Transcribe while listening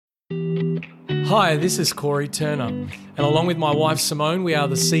Hi, this is Corey Turner, and along with my wife Simone, we are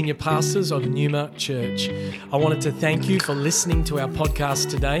the senior pastors of Numa Church. I wanted to thank you for listening to our podcast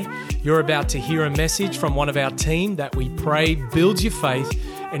today. You're about to hear a message from one of our team that we pray builds your faith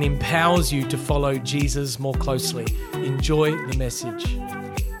and empowers you to follow Jesus more closely. Enjoy the message.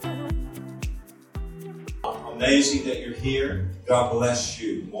 Amazing that you're here. God bless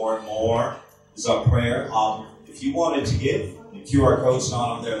you more and more is our prayer. If you wanted to give, the QR code's not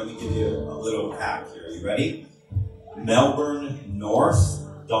on there. Let me give you a little hack here. Are you ready?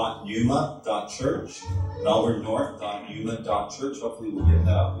 melbournenorth.numa.church. melbournenorth.numa.church. Hopefully we'll get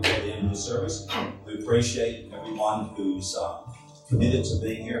that up before the end of the service. We appreciate everyone who's committed to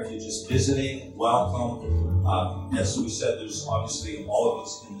being here. If you're just visiting, welcome. As we said, there's obviously all of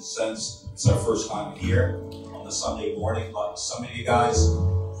us in the sense it's our first time here on the Sunday morning, but some of you guys,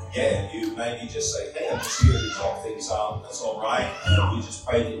 you maybe just say, hey, I'm just here to talk things out. That's all right. And we just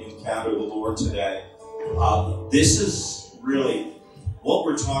pray that you encounter the Lord today. This is really what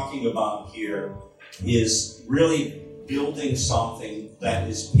we're talking about here is really building something that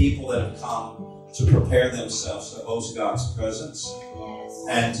is people that have come to prepare themselves to host God's presence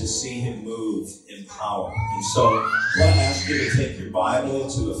and to see Him move in power. And so I want to ask you to take your Bible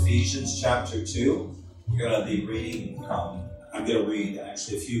to Ephesians chapter 2. We're going to be reading, I'm going to read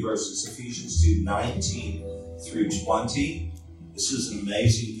actually a few verses, Ephesians 2, 19 through 20. This is an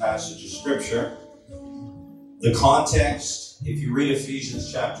amazing passage of Scripture. The context, if you read Ephesians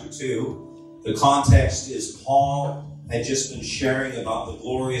chapter 2, the context is Paul had just been sharing about the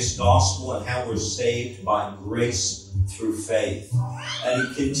glorious gospel and how we're saved by grace through faith. And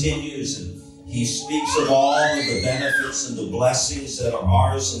he continues and he speaks of all of the benefits and the blessings that are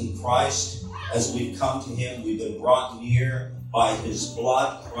ours in Christ. As we've come to Him, we've been brought near by His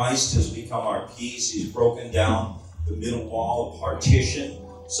blood. Christ has become our peace. He's broken down the middle wall of partition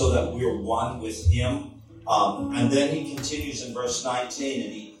so that we're one with Him. And then he continues in verse 19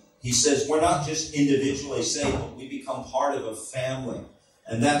 and he says, we're not just individually saved, but we become part of a family.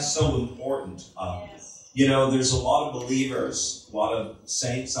 And that's so important. There's a lot of believers, a lot of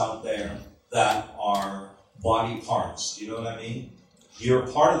saints out there that are body parts. Do you know what I mean? You're a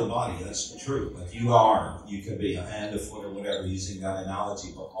part of the body, that's true. Like you could be a hand, a foot, or whatever, using that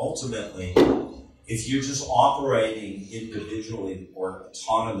analogy. But ultimately, if you're just operating individually or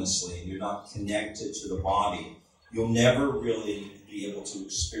autonomously and you're not connected to the body, you'll never really be able to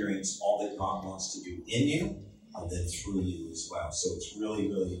experience all that God wants to do in you and then through you as well. So it's really,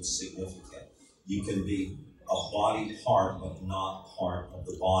 really significant. You can be a body part, but not part of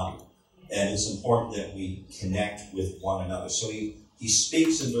the body. And it's important that we connect with one another. So he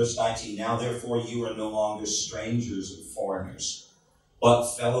speaks in verse 19, now therefore you are no longer strangers and foreigners, but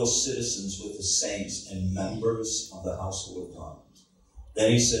fellow citizens with the saints and members of the household of God. Then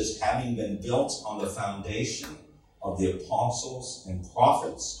he says, having been built on the foundation of the apostles and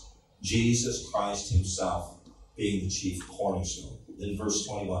prophets, Jesus Christ Himself being the chief cornerstone. Then verse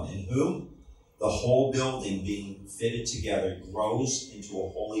 21, in whom the whole building being fitted together grows into a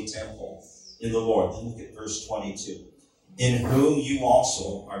holy temple in the Lord. Then look at verse 22. In whom you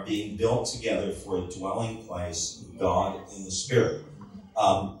also are being built together for a dwelling place of God in the Spirit.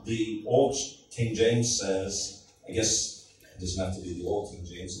 The old King James says, I guess it doesn't have to be the old King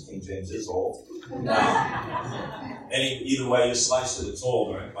James. The King James is old. Either way you slice it, it's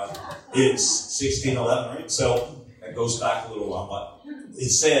old, right? But it's 1611, right? So that goes back a little while. But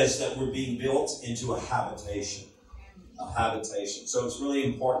it says that we're being built into a habitation. A habitation. So it's really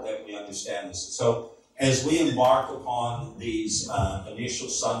important that we understand this. So as we embark upon these initial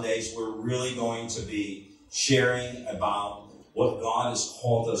Sundays, we're really going to be sharing about what God has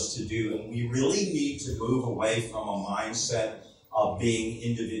called us to do. And we really need to move away from a mindset of being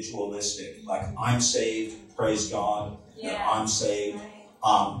individualistic. Like, I'm saved, praise God, that I'm saved.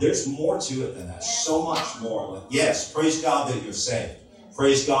 There's more to it than that. So much more. Like, yes, praise God that you're saved.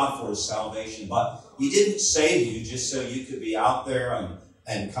 Praise God for His salvation. But He didn't save you just so you could be out there and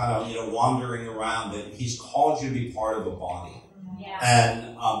kind of, wandering around. That He's called you to be part of a body.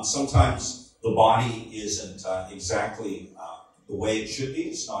 And sometimes the body isn't exactly the way it should be.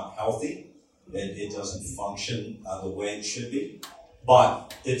 It's not healthy. It doesn't function the way it should be.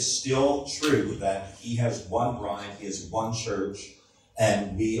 But it's still true that He has one bride, He has one church,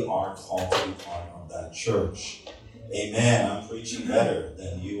 and we are called to be part of that church. Amen. I'm preaching better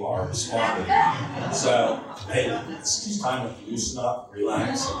than you are responding. So, hey, it's just time to loosen up,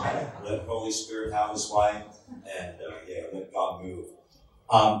 relax, okay? Let Holy Spirit have His way, and let God move.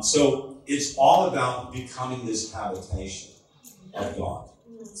 So it's all about becoming this habitation of God.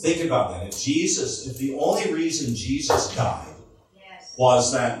 Think about that. If the only reason Jesus died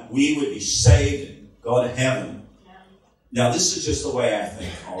was that we would be saved and go to heaven. Now, this is just the way I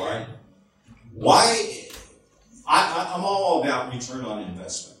think, all right? Why? I'm all about return on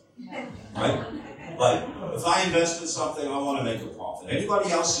investment, right? Like, if I invest in something, I want to make a profit.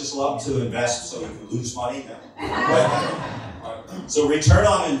 Anybody else just love to invest so you can lose money? Right? So return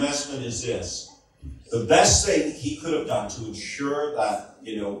on investment is this. The best thing he could have done to ensure that,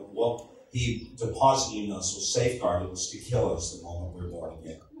 what he deposited in us was safeguarded was to kill us the moment we were born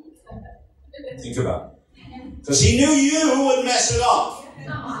again. Think about it. Because he knew you would mess it up.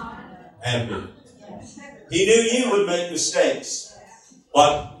 And me. He knew you would make mistakes.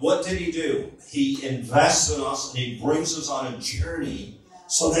 But what did he do? He invests in us and he brings us on a journey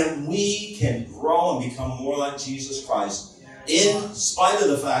so that we can grow and become more like Jesus Christ, in spite of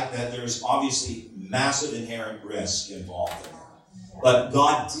the fact that there's obviously massive inherent risk involved in that. But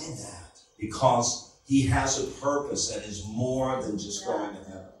God did that because he has a purpose that is more than just going to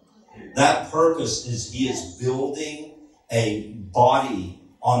heaven. That purpose is he is building a body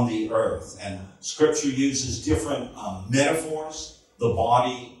on the earth. And Scripture uses different metaphors. The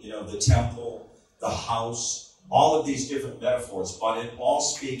body, the temple, the house, all of these different metaphors, but it all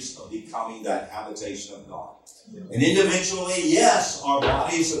speaks of becoming that habitation of God. And individually, yes, our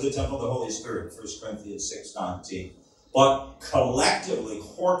bodies are the temple of the Holy Spirit, 1 Corinthians 6:19. But collectively,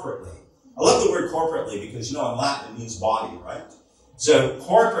 corporately, I love the word corporately because, in Latin it means body, right? So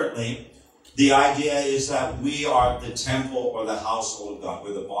corporately, the idea is that we are the temple or the household of God.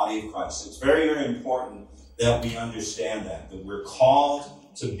 We're the body of Christ. It's very, very important that we understand that we're called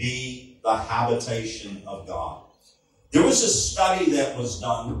to be the habitation of God. There was a study that was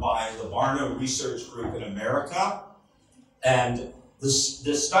done by the Barna Research Group in America, and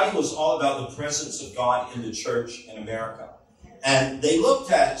this study was all about the presence of God in the church in America. And they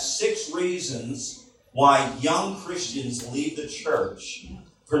looked at 6 reasons why young Christians leave the church,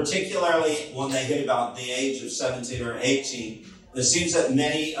 particularly when they hit about the age of 17 or 18. It seems that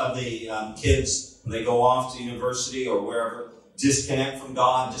many of the kids, when they go off to university or wherever, disconnect from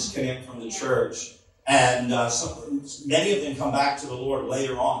God, disconnect from the church. And many of them come back to the Lord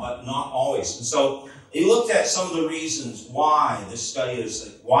later on, but not always. And so they looked at some of the reasons why this study is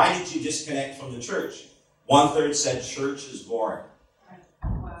like, why did you disconnect from the church? 1/3 said church is boring.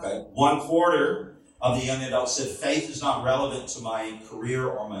 Okay. 1/4 of the young adults said faith is not relevant to my career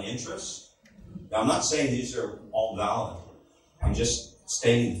or my interests. Now, I'm not saying these are all valid. I'm just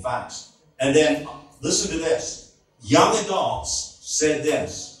stating the facts. And then, listen to this. Young adults said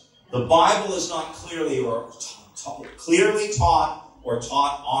this. The Bible is not clearly taught or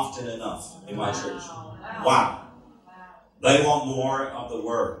taught often enough in my church. Wow. They want more of the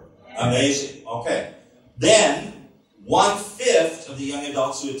Word. Amazing. Okay. Then, 1/5 of the young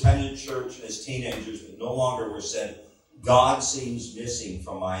adults who attended church as teenagers but no longer were said, God seems missing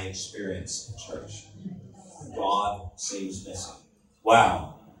from my experience in church. God seems missing.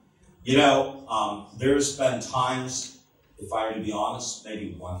 Wow. There's been times, if I were to be honest,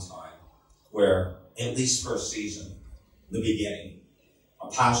 maybe one time, where, at least for a season, in the beginning, a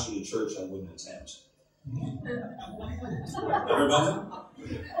pastor of the church I wouldn't attend. Ever done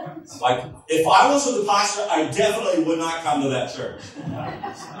it? Like, if I wasn't the pastor, I definitely would not come to that church.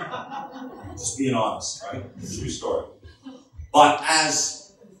 Just being honest, right? True story. But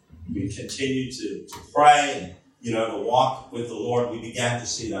as we continued to pray and to walk with the Lord, we began to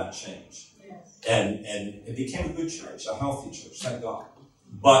see that change. And it became a good church, a healthy church, thank God.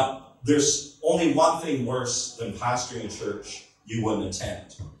 But there's only one thing worse than pastoring a church you wouldn't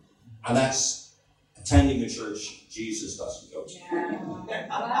attend. And that's attending a church Jesus doesn't go to.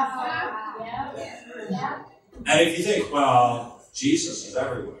 And if you think, well, Jesus is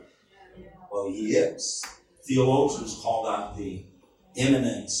everywhere. Well, he is. Theologians call that the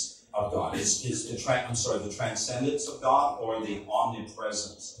immanence of God. It's the transcendence of God or the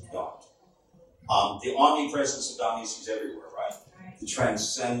omnipresence of God. The omnipresence of God means he's everywhere, right? The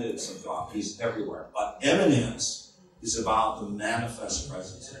transcendence of God, he's everywhere. But immanence is about the manifest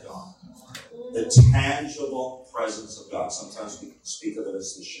presence of God. The tangible presence of God. Sometimes we speak of it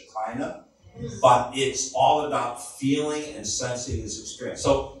as the Shekinah, but it's all about feeling and sensing his experience.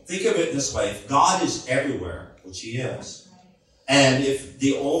 So think of it this way. If God is everywhere, which he is, and if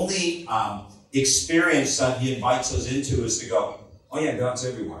the only experience that he invites us into is to go, oh yeah, God's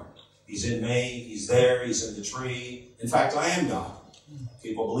everywhere. He's in me, he's there, he's in the tree. In fact, I am God.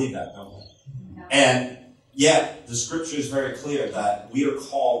 People believe that, don't they? And yet, the scripture is very clear that we are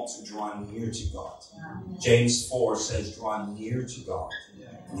called to draw near to God. James 4 says, draw near to God,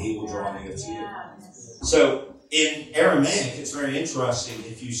 and he will draw near to you. So, in Aramaic, it's very interesting.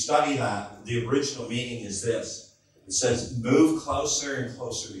 If you study that, the original meaning is this. It says, move closer and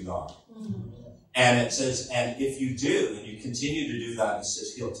closer to God. And it says, and if you do, and you continue to do that, it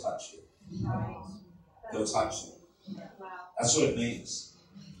says, he'll touch you. He'll touch you. That's what it means.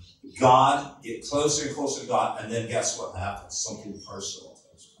 God, get closer and closer to God, and then guess what happens? Something personal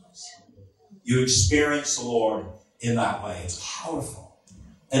takes place. You experience the Lord in that way. It's powerful,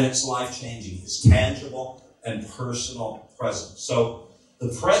 and it's life-changing. It's tangible and personal presence. So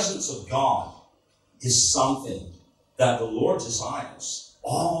the presence of God is something that the Lord desires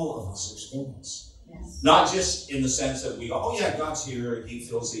all of us experience. Yes. Not just in the sense that we go, oh yeah, God's here, he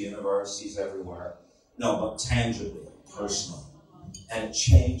fills the universe, he's everywhere. No, but tangibly, personally. And it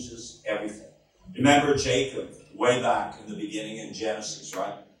changes everything. Remember Jacob, way back in the beginning in Genesis,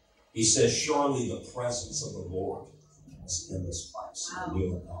 right? He says, surely the presence of the Lord is in this place.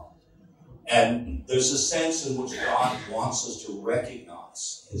 Wow. And there's a sense in which God wants us to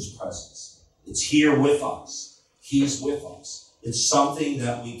recognize his presence. It's here with us. He's with us. It's something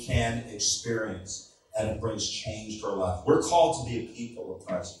that we can experience, and it brings change to our life. We're called to be a people of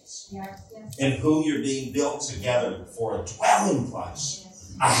presence, in whom you're being built together for a dwelling place,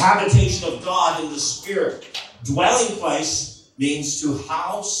 a habitation of God in the Spirit. Dwelling place means to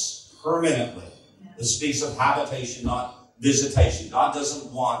house permanently. It speaks of habitation, not visitation. God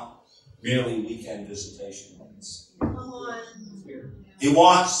doesn't want merely weekend visitation. He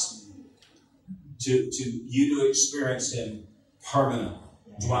wants you to experience him permanently,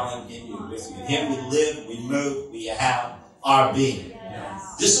 dwelling in you, with you. In him we live, we move, we have our being.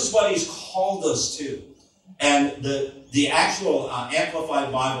 Yes. This is what he's called us to. And the actual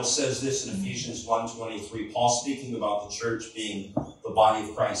Amplified Bible says this in Ephesians 1:23. Paul speaking about the church being the body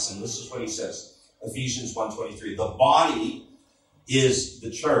of Christ. And this is what he says. Ephesians 1:23. The body is the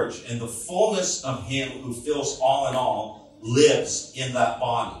church, and the fullness of him who fills all in all lives in that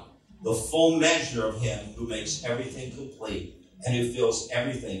body. The full measure of him who makes everything complete and who fills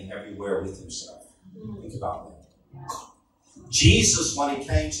everything everywhere with himself. Think about that. Jesus, when he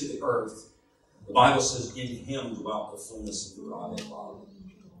came to the earth, the Bible says, in him dwelt the fullness of the Godhead bodily.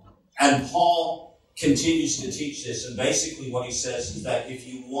 And Paul continues to teach this, and basically what he says is that if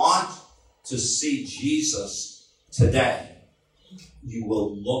you want to see Jesus today,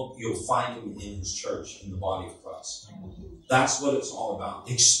 you'll find him in his church, in the body of Christ. That's what it's all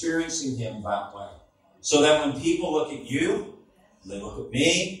about, experiencing him that way. So that when people look at you, they look at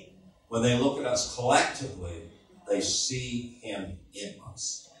me, when they look at us collectively, they see him in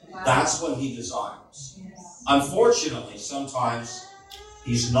us. Wow. That's what he desires. Yes. Unfortunately, sometimes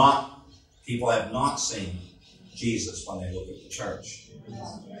people have not seen Jesus when they look at the church.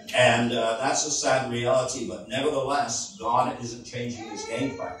 And that's a sad reality, but nevertheless, God isn't changing his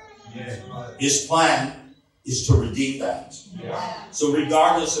game plan. His plan is to redeem that. So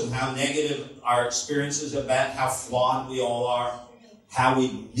regardless of how negative our experiences have been, how flawed we all are, how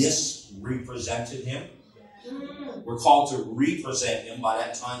we misrepresented him, we're called to represent him, but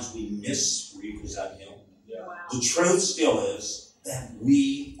at times we misrepresent him. The truth still is that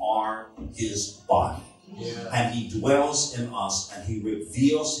we are his body. And he dwells in us, and he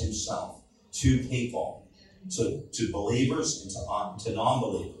reveals himself to people, to believers and to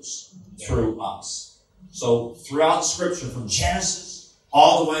non-believers through us. So throughout Scripture, from Genesis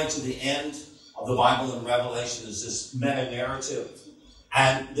all the way to the end of the Bible and Revelation, is this meta-narrative.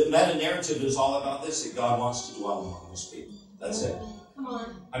 And the meta-narrative is all about this, that God wants to dwell among his people. That's it. Come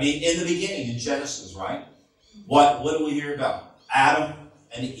on. I mean, in the beginning, in Genesis, right? What do we hear about? Adam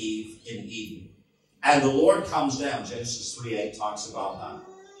and Eve in Eden. And the Lord comes down. Genesis 3:8 talks about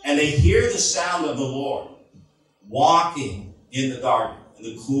that. And they hear the sound of the Lord walking in the garden in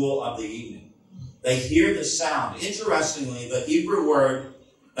the cool of the evening. They hear the sound. Interestingly, the Hebrew word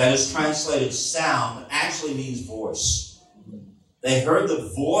that is translated sound actually means voice. They heard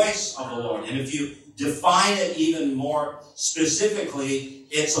the voice of the Lord. And if you define it even more specifically,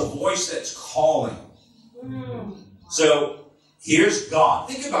 it's a voice that's calling. So here's God.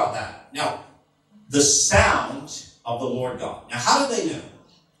 Think about that. Now, the sound of the Lord God. Now, how did they know?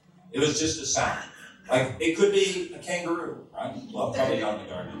 It was just a sound. Like, it could be a kangaroo, right? Well, probably not in the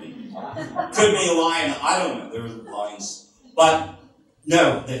Garden of Eden. Could be a lion. I don't know. There were lions. But,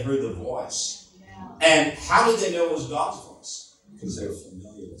 no, they heard the voice. And how did they know it was God's voice? Because they were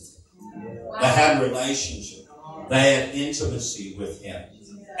familiar with him. They had a relationship. They had intimacy with him.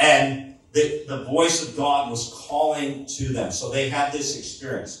 And the voice of God was calling to them. So they had this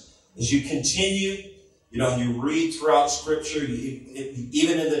experience. As you continue, you read throughout Scripture,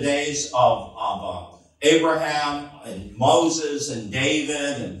 even in the days of Abraham and Moses and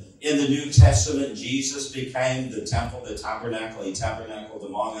David, and in the New Testament, Jesus became the temple, the tabernacle. He tabernacled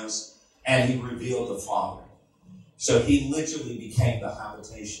among us, and he revealed the Father. So he literally became the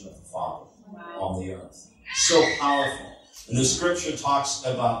habitation of the Father on the earth. So powerful. And the scripture talks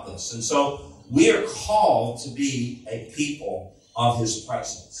about this. And so we are called to be a people of his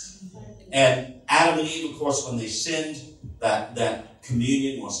presence. And Adam and Eve, of course, when they sinned, that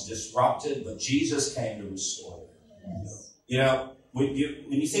communion was disrupted, but Jesus came to restore it. You know, when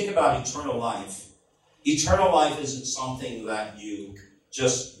you think about eternal life isn't something that you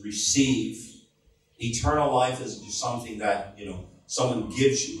just receive. Eternal life isn't just something that, someone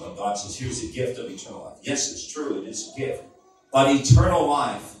gives you, but God says, here's a gift of eternal life. Yes, it's true, it is a gift. But eternal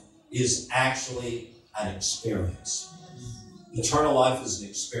life is actually an experience. Eternal life is an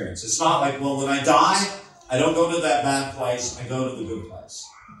experience. It's not like, well, when I die, I don't go to that bad place, I go to the good place.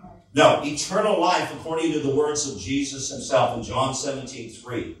 No, eternal life, according to the words of Jesus himself in John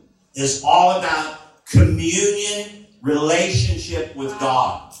 17:3, is all about communion, relationship with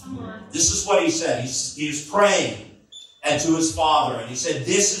God. This is what he said. He was praying and to his Father, and he said,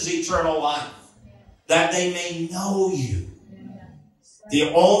 this is eternal life, that they may know you,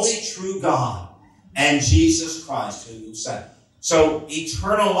 the only true God, and Jesus Christ, whom you sent. So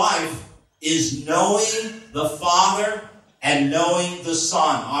eternal life is knowing the Father and knowing the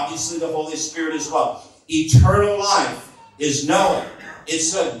Son. Obviously the Holy Spirit as well. Eternal life is knowing.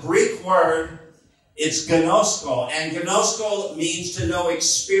 It's a Greek word. It's gnosko. And gnosko means to know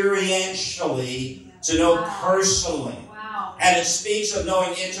experientially, to know personally. Wow. And it speaks of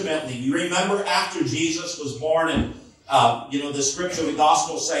knowing intimately. You remember after Jesus was born, and the scripture, the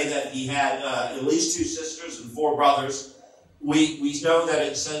gospels say that he had at least 2 sisters and 4 brothers. We know that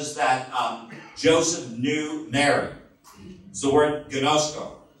it says that Joseph knew Mary. It's the word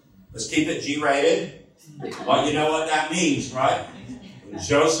gnosko. Let's keep it G-rated. Well, you know what that means, right?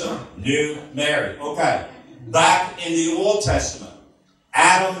 Joseph knew Mary. Okay. Back in the Old Testament,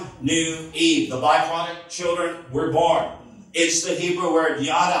 Adam knew Eve. The byproduct children were born. It's the Hebrew word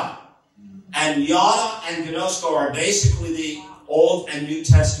yada. And yada and gnosko are basically the Old and New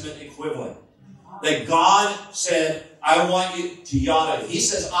Testament equivalent. That God said, I want you to yada. He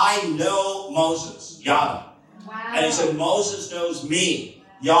says, I know Moses, yada. Wow. And he said, Moses knows me,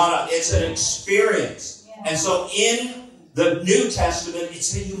 yada. It's an experience. Yeah. And so in the New Testament, it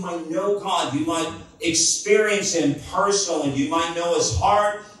said you might know God. You might experience him personally. You might know his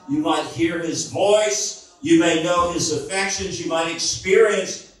heart. You might hear his voice. You may know his affections. You might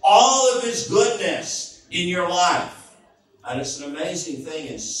experience all of his goodness in your life. And it's an amazing thing.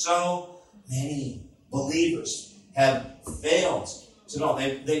 And so many believers have failed to know.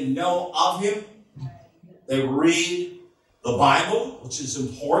 They know of him. They read the Bible, which is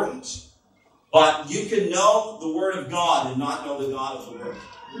important. But you can know the Word of God and not know the God of the Word.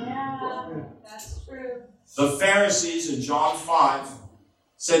 Yeah, that's true. The Pharisees in John 5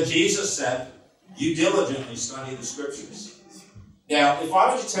 said, Jesus said, you diligently study the Scriptures. Now, if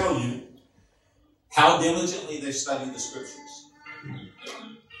I were to tell you how diligently they study the Scriptures,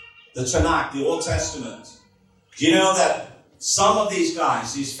 the Tanakh, the Old Testament, do you know that some of these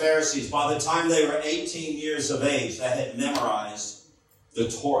guys, these Pharisees, by the time they were 18 years of age, they had memorized the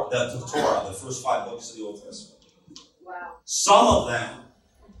Torah, the first 5 books of the Old Testament. Wow. Some of them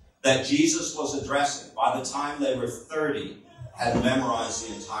that Jesus was addressing, by the time they were 30, had memorized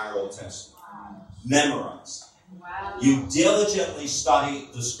the entire Old Testament. Wow. Memorized. Wow. You diligently study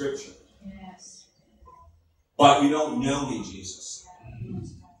the Scripture. Yes. But you don't know me, Jesus. And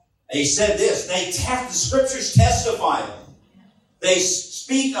he said this, the Scriptures testify of me. They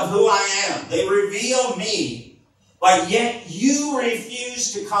speak of who I am. They reveal me. But yet you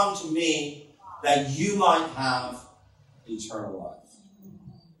refuse to come to me that you might have eternal life.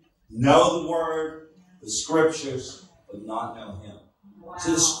 Know the Word, the Scriptures, but not know him. Wow.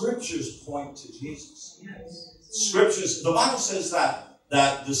 So the Scriptures point to Jesus. Yes. Scriptures, the Bible says that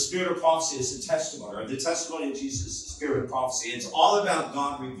the spirit of prophecy is a testimony, or the testimony of Jesus is the spirit of prophecy. It's all about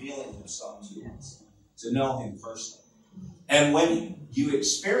God revealing himself to us, to know him personally. And when you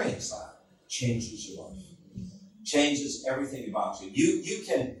experience that, it changes your life. Changes everything about you. You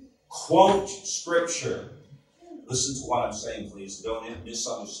can quote Scripture. Listen to what I'm saying, please. Don't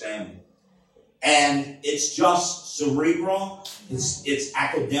misunderstand me. And it's just cerebral. It's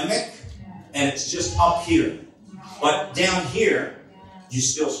academic. And it's just up here. But down here, you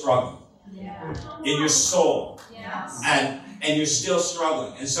still struggle. In your soul. And you're still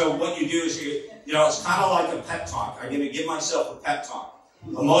struggling. And so what you do is it's kind of like a pep talk. I'm going to give myself a pep talk.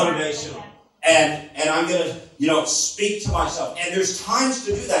 A motivational. And I'm going to, speak to myself. And there's times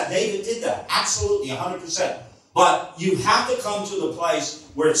to do that. David did that. Absolutely, 100%. But you have to come to the place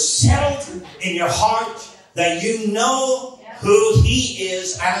where it's settled in your heart that you know who he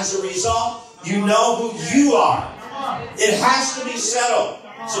is. And as a result, you know who you are. It has to be settled.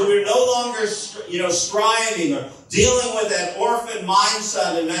 So we're no longer, striving or dealing with that orphan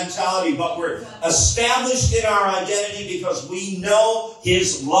mindset and mentality, but we're established in our identity because we know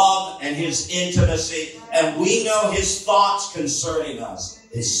His love and His intimacy, and we know His thoughts concerning us.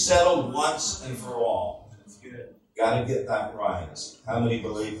 It's settled once and for all. Got to get that right. How many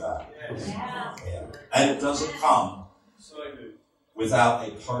believe that? Yeah. And it doesn't come without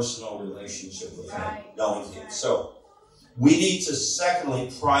a personal relationship with Him, knowing Him. So we need to, secondly,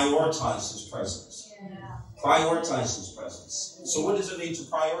 prioritize His presence. Prioritize His presence. So what does it mean to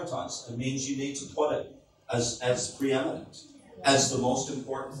prioritize? It means you need to put it as preeminent, as the most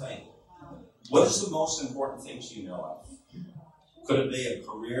important thing. What is the most important things you know of? Could it be a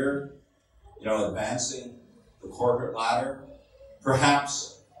career, advancing the corporate ladder?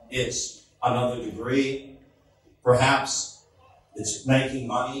 Perhaps it's another degree. Perhaps it's making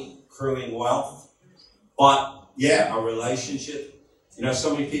money, accruing wealth. But a relationship.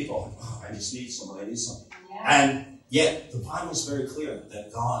 So many people, I just need somebody, I need something. And yet, the Bible is very clear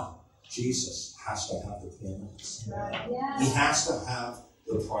that God, Jesus, has to have the preeminence. He has to have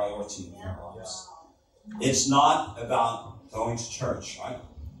the priority in our lives. It's not about going to church, right?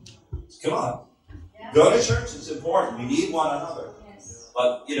 Come on. Go to church, it's important. We need one another.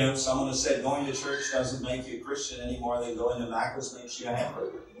 But, someone has said going to church doesn't make you a Christian anymore than going to Macca's makes you a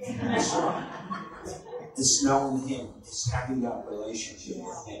hamburger. That's right. It's knowing Him. It's having that relationship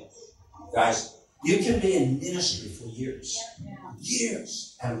with Him. Guys, you can be in ministry for years,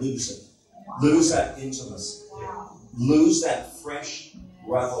 and lose it. Lose that intimacy. Lose that fresh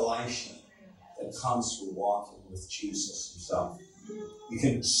revelation that comes through walking with Jesus Himself. You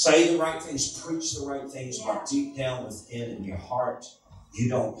can say the right things, preach the right things, but deep down within in your heart, you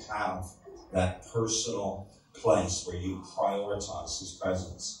don't have that personal place where you prioritize His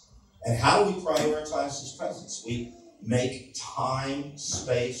presence. And how do we prioritize His presence? We make time,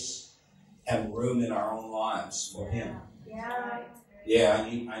 space, and room in our own lives for Him. I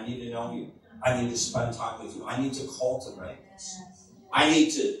need to know You. I need to spend time with You. I need to cultivate this. I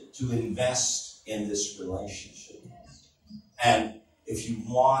need to invest in this relationship. And if you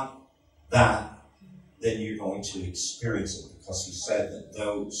want that, then you're going to experience it, because He said that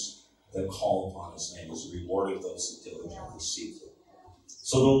those that call upon His name is a reward of those that diligently seek Him.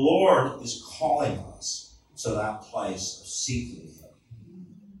 So the Lord is calling us to that place of seeking Him.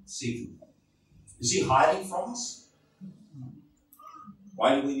 Seeking Him. Is He hiding from us?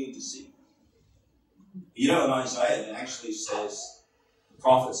 Why do we need to seek Him? In Isaiah, it actually says, the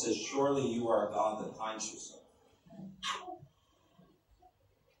prophet says, surely You are a God that hides Yourself.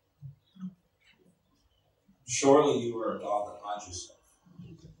 Surely You are a God that hides Yourself.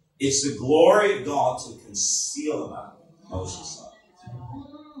 It's the glory of God to conceal a matter, Moses said.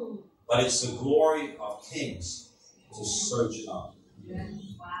 But it's the glory of kings to search it out.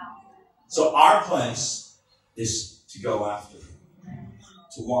 So our place is to go after Him,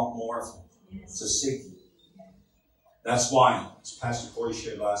 to want more of Him, to seek Him. That's why, as Pastor Corey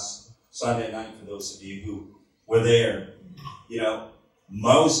shared last Sunday night, for those of you who were there,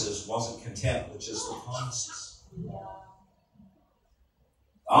 Moses wasn't content with just the promises.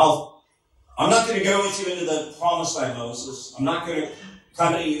 I'm not going to go with you into the promised land, Moses. I'm not going to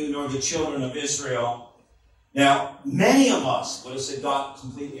come to you nor the children of Israel. Now, many of us would have said, God,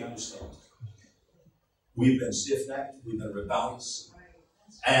 completely understand. We've been stiff-necked. We've been rebellious.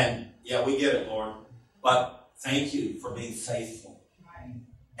 And, we get it, Lord. But thank You for being faithful.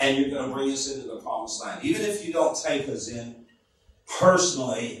 And You're going to bring us into the promised land. Even if You don't take us in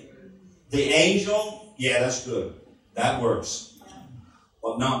personally, the angel, that's good. That works.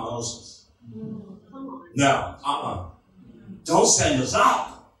 But not Moses. No, Don't send us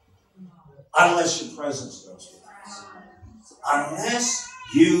out unless Your presence goes with us. Unless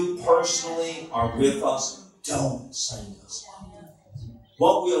You personally are with us, don't send us out.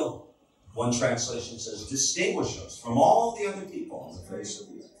 What will, one translation says, distinguish us from all the other people on the face of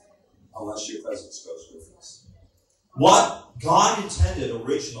the earth, unless Your presence goes with us. What God intended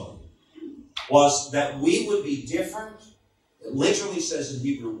originally was that we would be different. It literally says in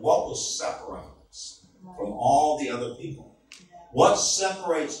Hebrew, what will separate us from all the other people? What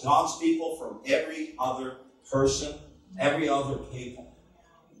separates God's people from every other person, every other people,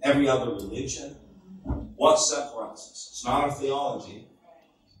 every other religion? What separates us? It's not our theology,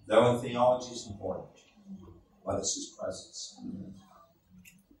 though our theology is important, but it's His presence.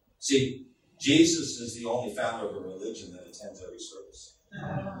 See, Jesus is the only founder of a religion that attends every service.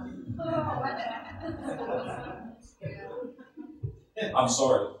 I'm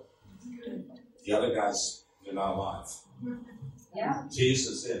sorry. The other guys, they're not alive.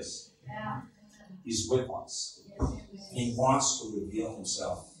 Jesus is. He's with us. And he wants to reveal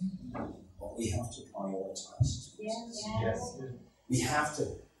himself. But we have to prioritize. Yes. We have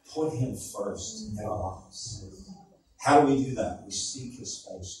to put him first in our lives. How do we do that? We seek his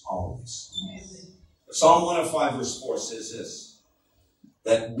face always. Psalm 105 verse 4 says this,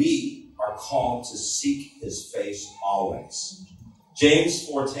 that we are called to seek his face always. James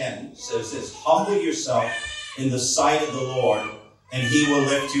 4:10 says this, humble yourself in the sight of the Lord, and he will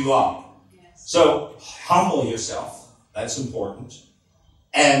lift you up. So, humble yourself. That's important.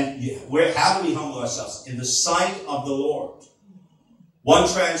 And how do we humble ourselves? In the sight of the Lord. One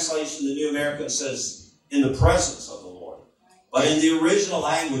translation, the New American, says, in the presence of the Lord. But in the original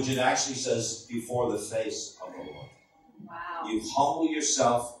language, it actually says, before the face of the Lord. Wow. You humble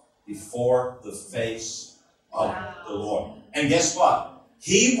yourself before the face of the Lord. And guess what?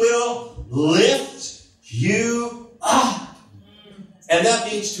 He will lift you up. And that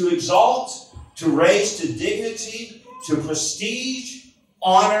means to exalt, to raise to dignity, to prestige,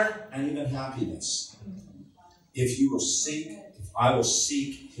 honor, and even happiness. If I will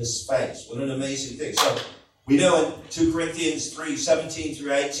seek his face. What an amazing thing. So we know in 2 Corinthians 3:17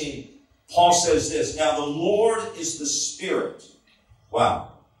 through 18, Paul says this, now the Lord is the Spirit.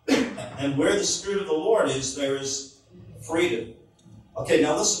 Wow. And where the Spirit of the Lord is, there is freedom. Okay,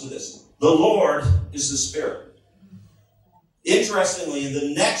 now listen to this. The Lord is the Spirit. Interestingly, in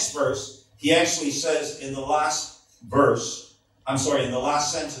the next verse, he actually says in the last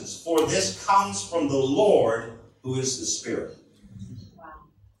sentence, for this comes from the Lord who is the Spirit. Wow.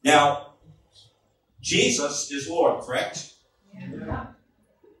 Now, Jesus is Lord, correct? Yeah.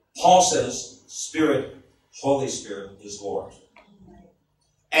 Paul says, Spirit, Holy Spirit is Lord.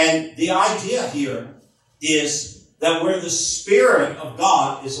 And the idea here is that where the Spirit of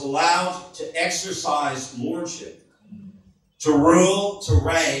God is allowed to exercise lordship, to rule, to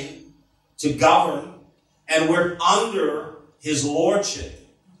reign, to govern, and we're under his lordship,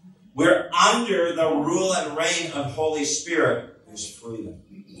 we're under the rule and reign of Holy Spirit, there's freedom.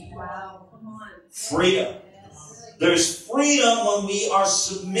 Wow. Come on. Freedom. There's freedom when we are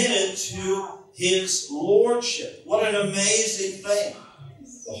submitted to his lordship. What an amazing thing.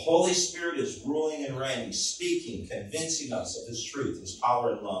 The Holy Spirit is ruling and reigning, speaking, convincing us of his truth, his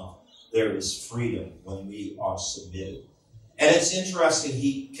power and love. There is freedom when we are submitted. And it's interesting,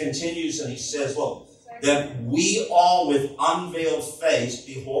 he continues and he says, well, that we all with unveiled face,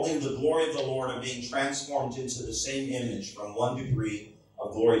 beholding the glory of the Lord, are being transformed into the same image from one degree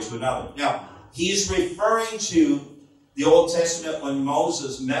of glory to another. Now, he's referring to the Old Testament when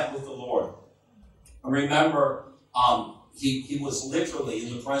Moses met with the Lord. And remember, he was literally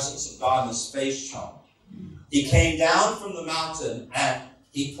in the presence of God and his face shone. He came down from the mountain and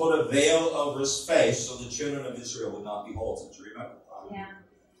he put a veil over his face so the children of Israel would not behold him. Do you remember that? Yeah.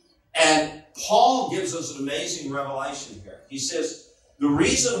 And Paul gives us an amazing revelation here. He says, the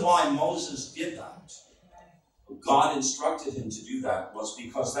reason why Moses did that, God instructed him to do that, was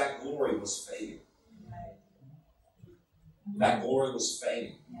because that glory was fading. That glory was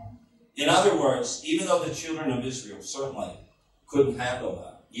fading. In other words, even though the children of Israel certainly couldn't handle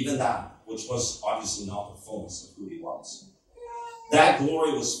that, even that, which was obviously not the fullness of who he was, that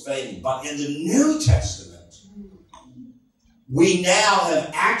glory was fading. But in the New Testament, we now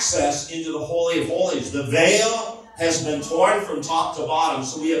have access into the Holy of Holies. The veil has been torn from top to bottom,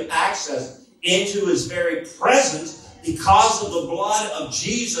 so we have access into his very presence because of the blood of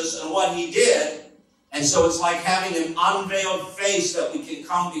Jesus and what he did. And so it's like having an unveiled face that we can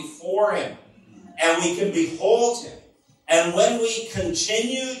come before him and we can behold him. And when we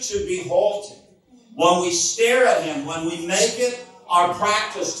continue to behold him, when we stare at him, when we make it our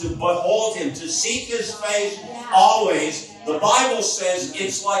practice to behold him, to seek his face always, the Bible says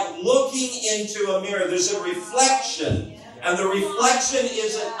it's like looking into a mirror. There's a reflection, and the reflection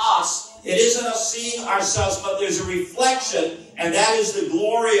isn't us. It isn't us seeing ourselves, but there's a reflection, and that is the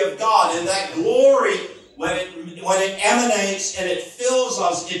glory of God. And that glory, when it emanates and it fills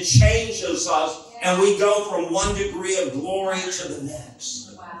us, it changes us, and we go from one degree of glory to the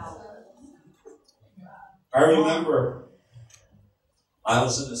next. Wow. I remember I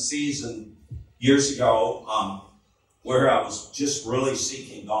was in a season years ago where I was just really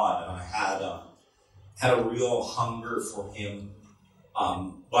seeking God, and I had a real hunger for him,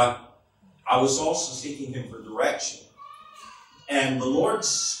 but I was also seeking him for direction. And the Lord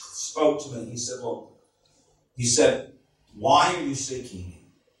spoke to me. He said, why are you seeking me?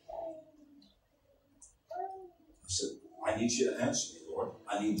 I said, I need you to answer me, Lord.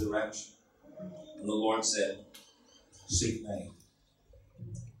 I need direction. And the Lord said, seek me.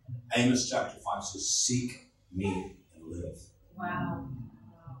 Amos chapter 5 says, seek me and live. Wow.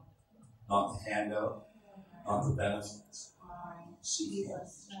 Not the handout, not the benefits. Seek Him.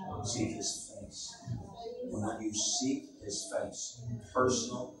 Seek His face. And when you seek His face,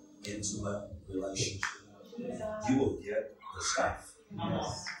 personal, intimate relationship, you will get the stuff.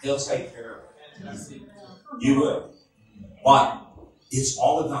 He'll take care of it. You will. But it's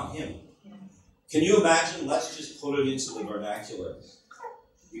all about Him. Can you imagine? Let's just put it into the vernacular.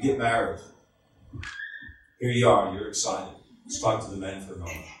 You get married. Here you are. You're excited. Let's talk to the men for a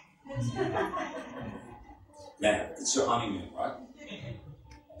moment. Man, it's your honeymoon, right?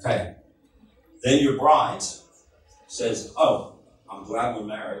 Okay. Then your bride says, "Oh, I'm glad we're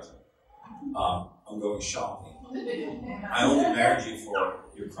married. I'm going shopping. I only married you for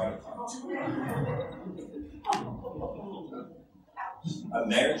your credit cards. I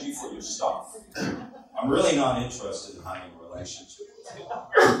married you for your stuff. I'm really not interested in having a relationship with you.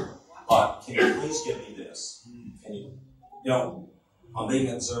 But can you please give me this? Can you? I'm being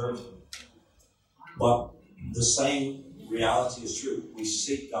observed. But the same reality is true. We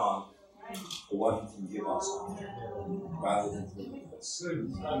seek God for what He can give us rather than for us.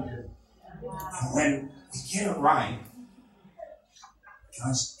 And when we get it right,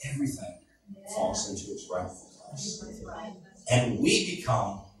 guys, everything falls into its rightful place. And we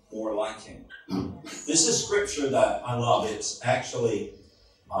become more like Him. This is scripture that I love. It's actually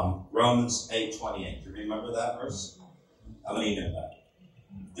Romans 8:28. Do you remember that verse? How many know that?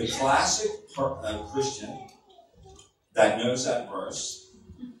 The classic Christian that knows that verse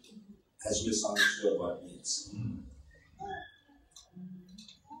has misunderstood what it means.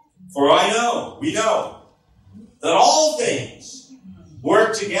 For we know, that all things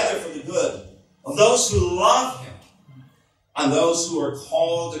work together for the good of those who love Him and those who are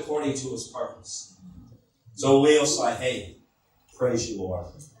called according to His purpose. So we'll say, hey, praise you, Lord.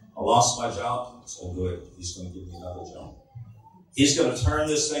 I lost my job. It's all good. He's going to give me another job. He's going to turn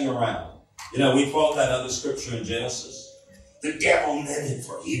this thing around. We quote that other scripture in Genesis. The devil meant it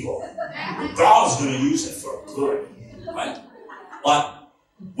for evil. God's going to use it for good. Right? But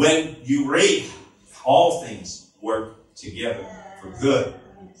when you read all things work together for good,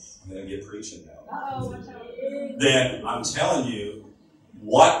 I'm going to get preaching now. Then I'm telling you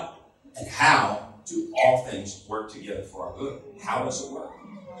what and how do all things work together for our good. How does it work?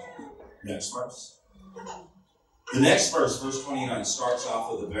 Next verse. The next verse, verse 29, starts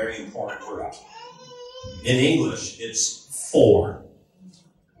off with a very important word. In English, it's for.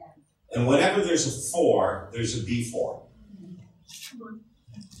 And whenever there's a for, there's a before.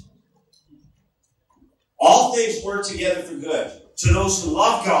 All things work together for good to those who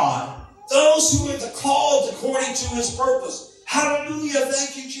love God, those who are called according to His purpose. Hallelujah.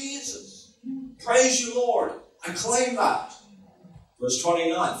 Thank you, Jesus. Praise you, Lord. I claim that. Verse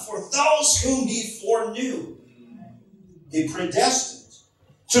 29. For those whom He foreknew, He predestined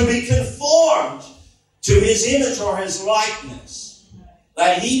to be conformed to His image or His likeness,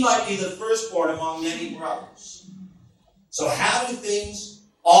 that He might be the firstborn among many brothers. So how do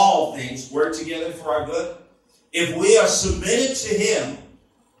all things work together for our good? If we are submitted to Him,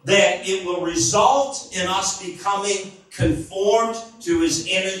 then it will result in us becoming conformed to His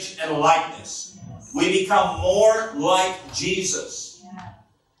image and likeness. We become more like Jesus.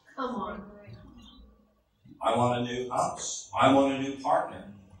 Come on. I want a new house. I want a new partner.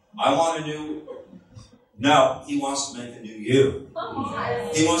 I want a new... No, He wants to make a new you.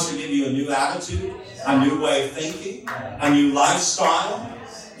 He wants to give you a new attitude, a new way of thinking, a new lifestyle.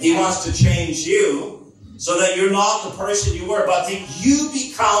 He wants to change you so that you're not the person you were, but that you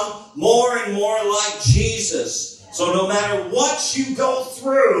become more and more like Jesus. So no matter what you go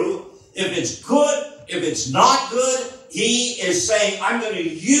through, if it's good, if it's not good, He is saying, I'm going to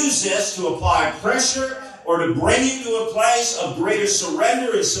use this to apply pressure or to bring you to a place of greater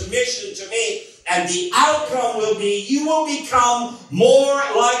surrender and submission to me. And the outcome will be, you will become more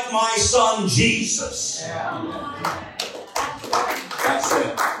like my Son, Jesus. That's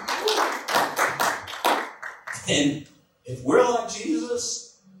it. And if we're like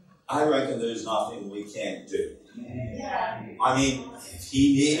Jesus, I reckon there's nothing we can't do. I mean, if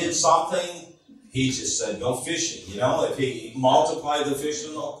He needed something, He just said, go fishing. If He multiplied the fish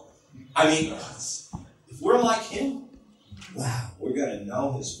and all. I mean, if we're like Him, wow, we're going to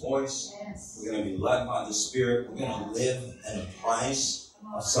know His voice. We're going to be led by the Spirit. We're going to live in a place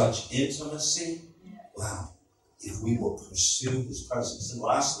of such intimacy. Wow, if we will pursue His presence. And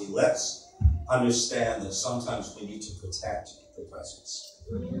lastly, let's understand that sometimes we need to protect the presence.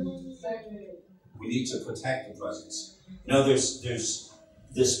 We need to protect the presence. There's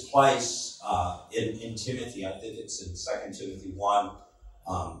this place in Timothy, I think it's in 2 Timothy 1,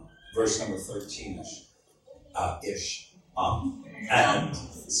 verse number 13-ish. And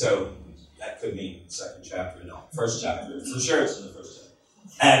so That could mean the second chapter, no, first chapter. For sure it's in the first chapter.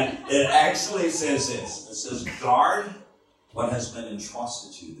 And it actually says this. It says, guard what has been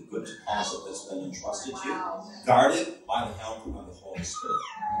entrusted to you, the good deposit that's been entrusted to you. Guard it by the help of the Holy Spirit.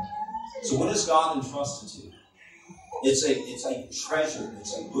 So what has God entrusted to you? It's a treasure.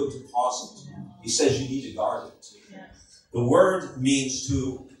 It's a good deposit. He says you need to guard it. The word means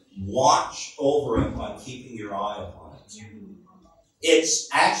to watch over it by keeping your eye upon it. It's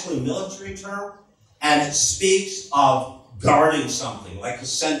actually a military term, and it speaks of guarding something, like a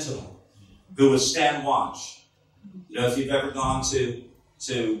sentinel who would stand watch. You know, if you've ever gone to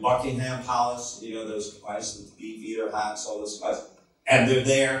Buckingham Palace, you know, those guys with the beef eater hats, all those guys, and they're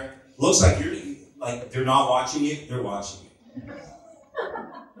there. Looks like they're not watching you, they're watching you.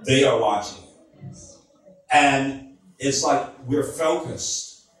 They are watching you. And it's like we're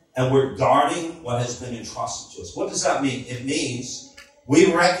focused and we're guarding what has been entrusted to us. What does that mean? It means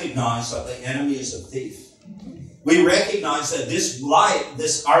we recognize that the enemy is a thief. We recognize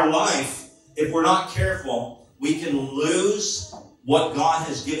that our life, if we're not careful, we can lose what God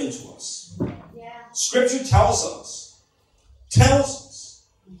has given to us. Yeah. Scripture tells us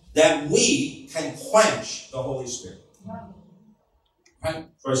that we can quench the Holy Spirit. Right?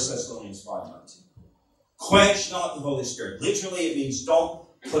 1 Thessalonians 5:19. Quench not the Holy Spirit. Literally, it means don't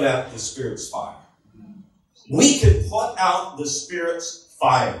put out the Spirit's fire. We can put out the Spirit's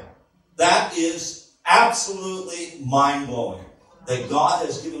fire. That is absolutely mind-blowing. That God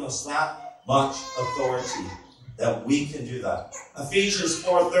has given us that much authority that we can do that. Ephesians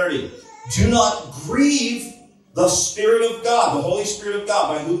 4:30. Do not grieve the Spirit of God, the Holy Spirit of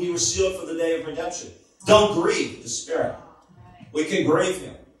God, by whom you were sealed for the day of redemption. Don't grieve the Spirit. We can grieve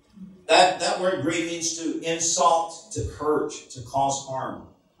Him. That word grieve means to insult, to hurt, to cause harm.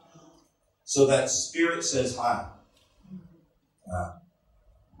 So that Spirit says hi.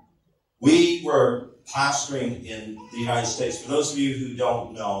 We were pastoring in the United States. For those of you who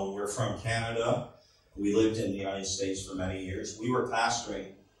don't know, we're from Canada. We lived in the United States for many years. We were pastoring,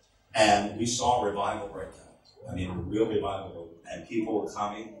 and we saw revival break out. I mean, a real revival. And people were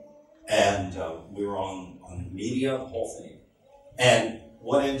coming, and we were on media, the whole thing. And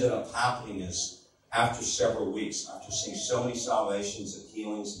what ended up happening is, after several weeks, after seeing so many salvations and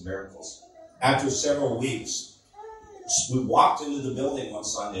healings and miracles, after several weeks, we walked into the building one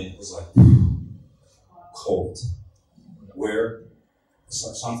Sunday, and it was like cold. Where it's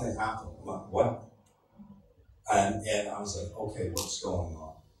like something happened. I'm like, what? And I was like, okay, what's going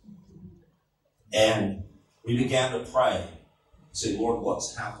on? And we began to pray and say, Lord,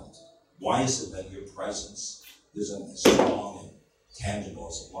 what's happened? Why is it that your presence isn't as strong and tangible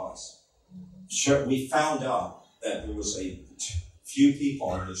as it was? Sure, we found out that there was a few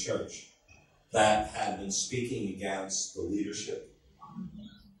people in the church that had been speaking against the leadership.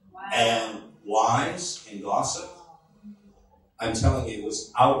 Wow. And lies and gossip. I'm telling you, it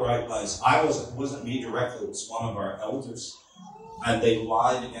was outright lies. It wasn't me directly, it was one of our elders. And they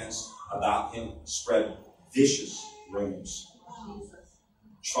lied about him, spread vicious rumors,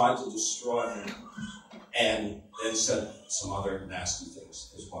 tried to destroy him, and then said some other nasty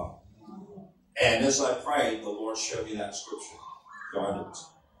things as well. And as I prayed, the Lord showed me that scripture. Guard it.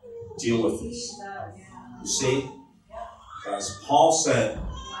 Deal with this. You see? As Paul said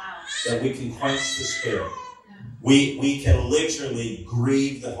that we can quench the Spirit. We can literally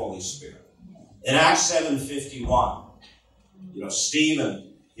grieve the Holy Spirit. In Acts 7:51,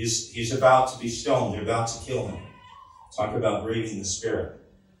 Stephen, he's about to be stoned. They're about to kill him. Talk about grieving the Spirit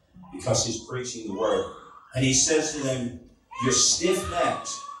because he's preaching the word. And he says to them, you're stiff-necked,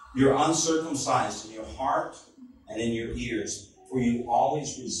 you're uncircumcised in your heart and in your ears, for you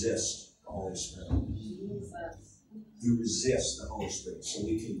always resist the Holy Spirit. You resist the Holy Spirit. So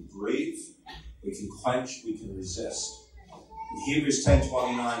we can grieve, we can quench, we can resist. In Hebrews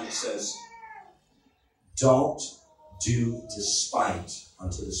 10:29 it says, don't do despite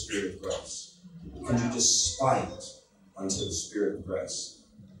unto the Spirit of grace. You can do despite unto the Spirit of grace.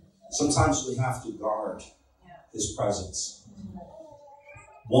 Sometimes we have to guard His presence.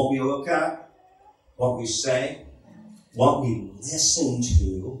 What we look at, what we say, what we listen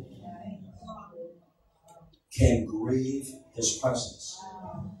to can grieve His presence.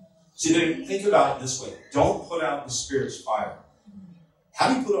 See, think about it this way. Don't put out the Spirit's fire.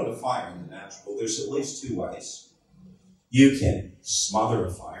 How do you put out a fire in the natural? Well, there's at least two ways. You can smother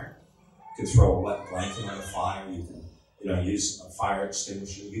a fire. You can throw a wet blanket on a fire. You can, use a fire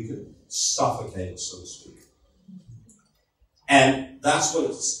extinguisher. You can suffocate it, so to speak. And that's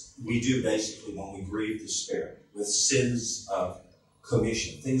what we do basically when we grieve the Spirit with sins of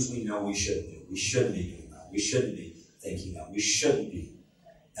commission, things we know we shouldn't do. We shouldn't be doing that. We shouldn't be thinking that. We shouldn't be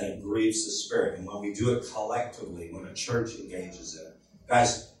and it grieves the Spirit. And when we do it collectively, when a church engages in it,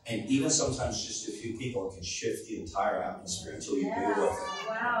 guys, and even sometimes just a few people, it can shift the entire atmosphere until you deal with it.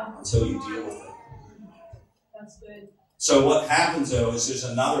 Wow. Until you deal with it. That's good. So what happens, though, is there's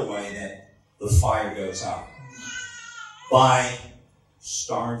another way that the fire goes out. By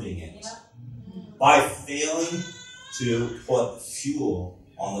starving it. By failing to put fuel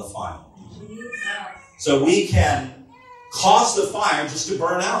on the fire. So we can cause the fire just to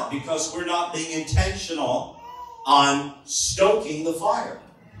burn out because we're not being intentional on stoking the fire.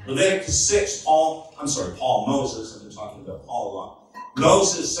 Leviticus 6, Moses, I've been talking about Paul a lot.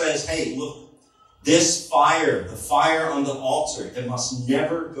 Moses says, hey, look, this fire, the fire on the altar, it must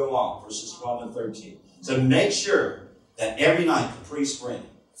never go out. Verses 12 and 13. So make sure that every night the priest bring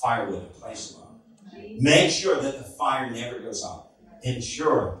firewood and place it on. Make sure that the fire never goes out.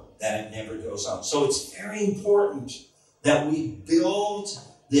 Ensure that it never goes out. So it's very important that we build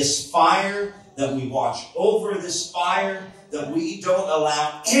this fire, that we watch over this fire, that we don't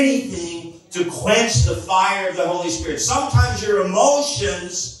allow anything to quench the fire of the Holy Spirit. Sometimes your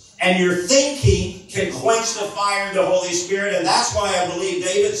emotions and your thinking can quench the fire of the Holy Spirit, and that's why I believe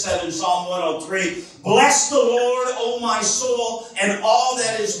David said in Psalm 103, bless the Lord, O my soul, and all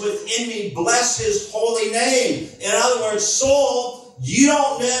that is within me, bless his holy name. In other words, soul, you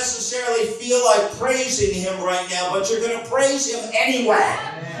don't necessarily feel like praising him right now, but you're going to praise him anyway.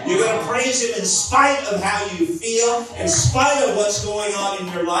 You're going to praise him in spite of how you feel, in spite of what's going on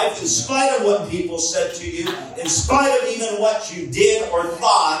in your life, in spite of what people said to you, in spite of even what you did or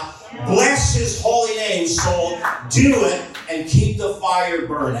thought. Bless his holy name, soul. Do it and keep the fire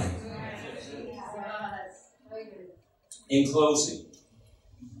burning. In closing,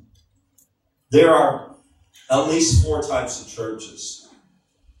 there are at least 4 types of churches.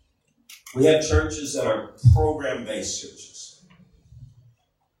 We have churches that are program-based churches.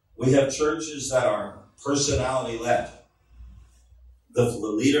 We have churches that are personality-led. The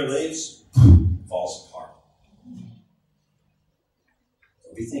leader leaves, falls apart.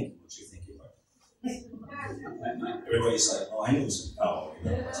 Don't be thinking what you think you are. Everybody's like, oh, I knew this. Oh,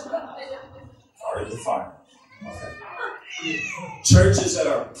 already the fire. Okay. Churches that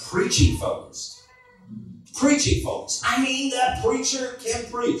are preaching-focused. Preaching-focused. I mean, that preacher can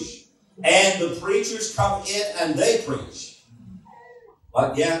preach. And the preachers come in and they preach.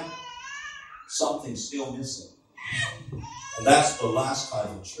 But yet, something's still missing. And that's the last type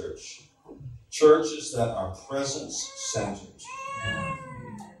of church. Churches that are presence-centered.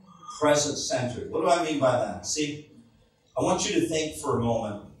 Presence-centered. What do I mean by that? See, I want you to think for a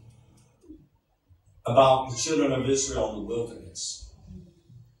moment about the children of Israel in the wilderness.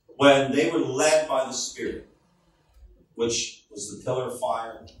 When they were led by the Spirit, which was the pillar of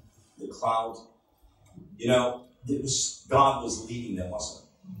fire, the cloud. You know, God was leading them, wasn't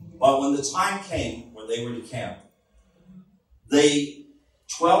it? But when the time came when they were to camp, the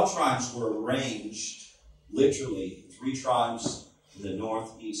 12 tribes were arranged, literally, 3 tribes in the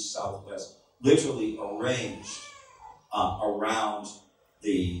north, east, south, west, literally arranged around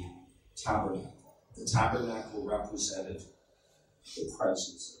the tabernacle. The tabernacle represented the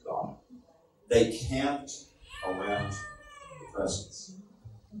presence of God. They camped around the presence.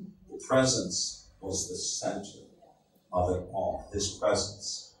 The presence was the center of it all, his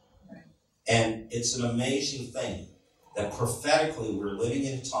presence. And it's an amazing thing that prophetically we're living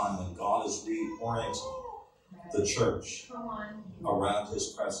in a time when God is reorienting the church around his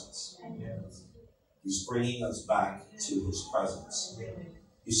presence. He's bringing us back to his presence.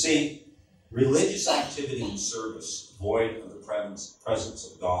 You see, religious activity and service void of the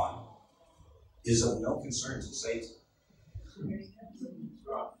presence of God is of no concern to Satan.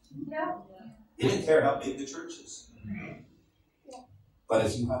 He didn't care how big the church is. But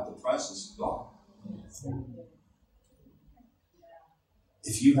if you have the presence of God,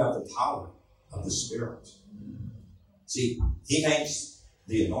 if you have the power of the Spirit, see, he hates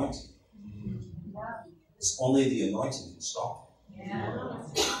the anointing. It's only the anointing can stop it.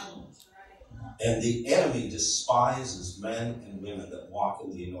 And the enemy despises men and women that walk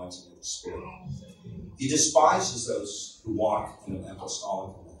in the anointing of the Spirit. He despises those who walk in an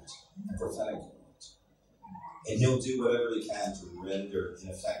apostolic anointing, a prophetic anointing. And he'll do whatever he can to render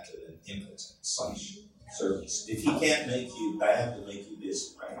ineffective and impotent such service. If he can't make you bad, he'll make you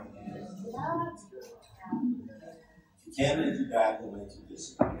busy, right? If he can't make you bad, he'll make you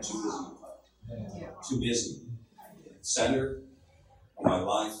busy. Too busy. Too busy. The center of my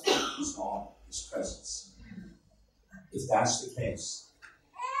life is on his presence. If that's the case,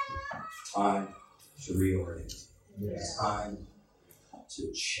 time to reorient. It's time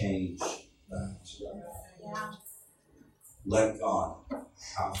to change that. let God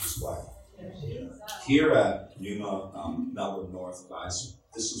have his way. Here at Numa, Melbourne North, guys,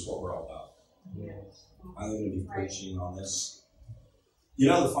 this is what we're all about. I'm going to be preaching on this. You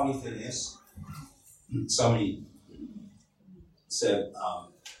know, the funny thing is, somebody said, how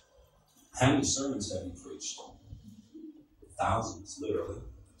many sermons have you preached? Thousands, literally.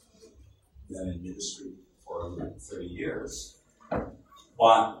 Been in ministry for over 30 years.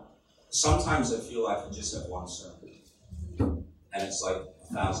 But sometimes I feel like I just have one sermon. And it's like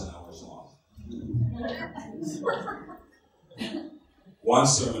 1,000 hours long. One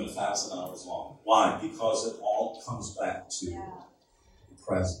sermon, 1,000 hours long. Why? Because it all comes back to the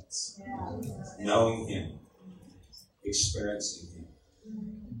presence. Knowing him. Experiencing him.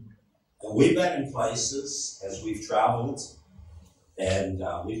 And we've been in places as we've traveled, and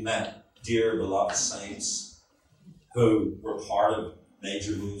we've met dear beloved saints who were part of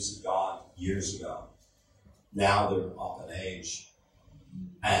major moves of God years ago. Now they're up in age,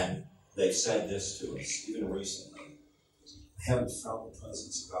 and they've said this to us, even recently. I haven't felt the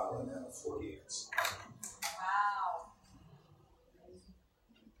presence of God like that in 40 years. Wow.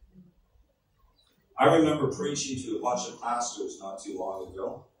 I remember preaching to a bunch of pastors not too long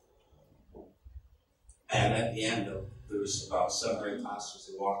ago. And at the end, there was about 7 or 8 pastors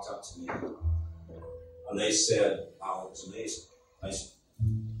who walked up to me. And they said, "Wow, it was amazing." I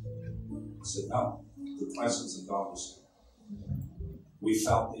said, "No, the presence of God was here. We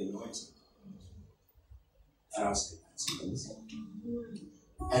felt the anointing." And I was like, "That's amazing."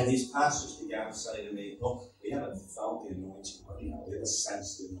 And these pastors began to say to me, "Look, we haven't felt the anointing right now. We haven't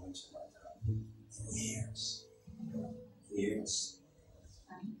sensed the anointing like that in years. Years."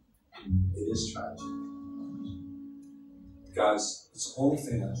 It is tragic. Guys, it's the only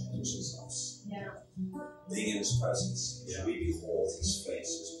thing that changes us. Being in his presence. As we behold his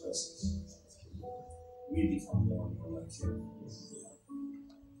face, his presence, we become more and more like him.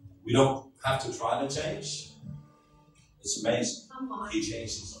 We don't have to try to change. It's amazing. He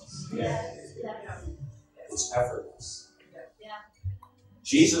changes us. It's effortless.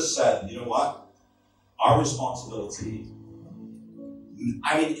 Jesus said, you know what? Our responsibility,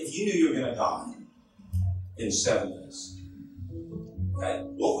 if you knew you were going to die in 7 days, okay,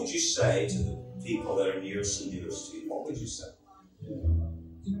 what would you say to the people that are nearest and dearest to you? What would you say?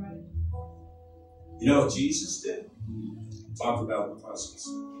 You know what Jesus did? Talk about the presence.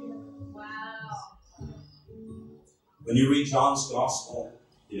 Wow. When you read John's Gospel,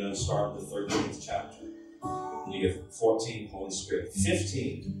 start with the 13th chapter, and you get 14, Holy Spirit.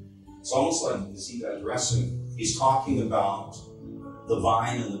 15, it's almost like he's addressing, he's talking about the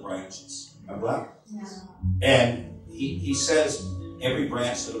vine and the branches. Remember that? Yeah. And he says, every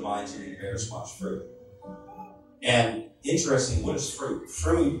branch that abides in me bears much fruit. And interesting, what is fruit?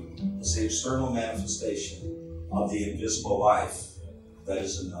 Fruit is the external manifestation of the invisible life that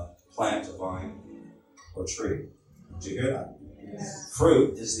is in a plant, a vine, or tree. Did you hear that? Yes.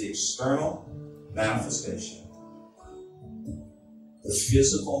 Fruit is the external manifestation, the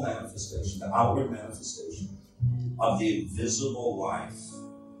physical manifestation, the outward manifestation of the invisible life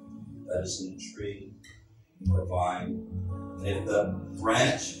that is in a tree or vine. And if the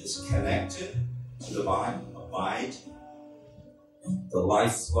branch is connected to the vine, abide, the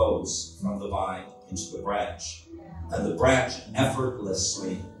life flows from the vine into the branch. And the branch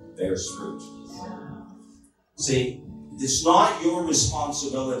effortlessly bears fruit. See, it's not your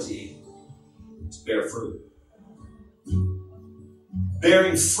responsibility to bear fruit.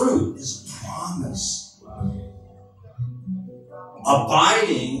 Bearing fruit is a promise.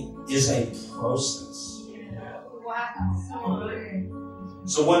 Abiding is a process.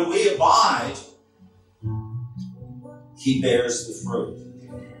 So when we abide, he bears the fruit.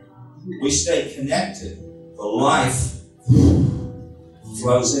 We stay connected. The life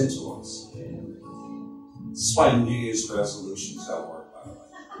flows into us. This is why New Year's resolutions don't work, by the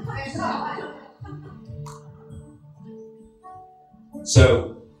way.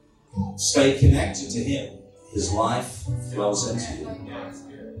 So, stay connected to him. His life flows into you.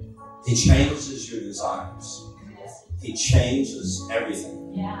 He changes your desires. He changes everything.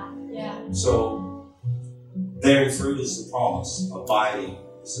 So, bearing fruit is the promise. Abiding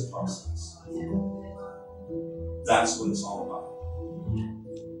is the process. That's what it's all about.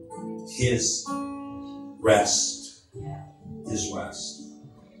 His rest. His rest.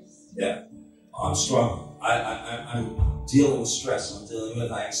 Yeah. I'm struggling. I'm dealing with stress. I'm dealing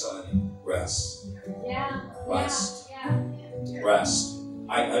with anxiety. Rest. Rest. Rest.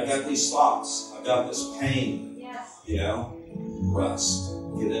 I got these thoughts. I got this pain. Rest.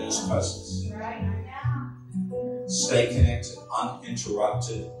 Get in his presence. Stay connected.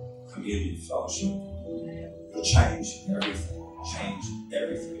 Uninterrupted communion, fellowship. It'll change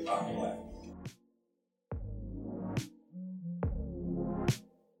everything about your life.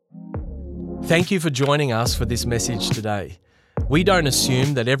 Thank you for joining us for this message today. We don't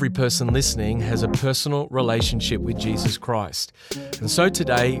assume that every person listening has a personal relationship with Jesus Christ. And so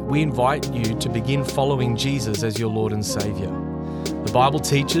today, we invite you to begin following Jesus as your Lord and Saviour. The Bible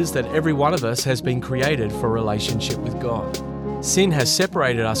teaches that every one of us has been created for a relationship with God. Sin has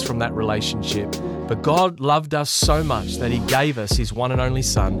separated us from that relationship, but God loved us so much that He gave us His one and only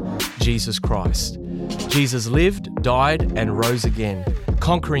Son, Jesus Christ. Jesus lived, died, and rose again,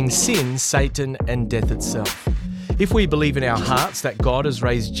 conquering sin, Satan, and death itself. If we believe in our hearts that God has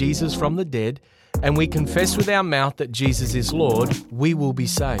raised Jesus from the dead, and we confess with our mouth that Jesus is Lord, we will be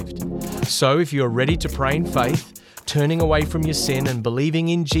saved. So if you are ready to pray in faith, turning away from your sin and believing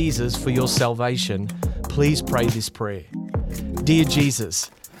in Jesus for your salvation, please pray this prayer. Dear Jesus,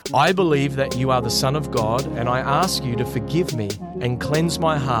 I believe that you are the Son of God, and I ask you to forgive me and cleanse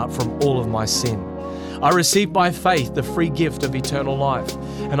my heart from all of my sin. I receive by faith the free gift of eternal life,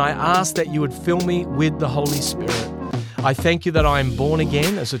 and I ask that you would fill me with the Holy Spirit. I thank you that I am born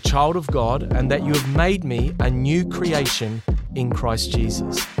again as a child of God and that you have made me a new creation in Christ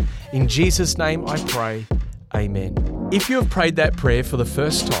Jesus. In Jesus' name I pray, amen. If you have prayed that prayer for the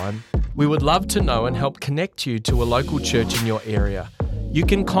first time, we would love to know and help connect you to a local church in your area. You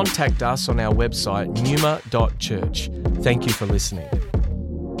can contact us on our website, numa.church. Thank you for listening.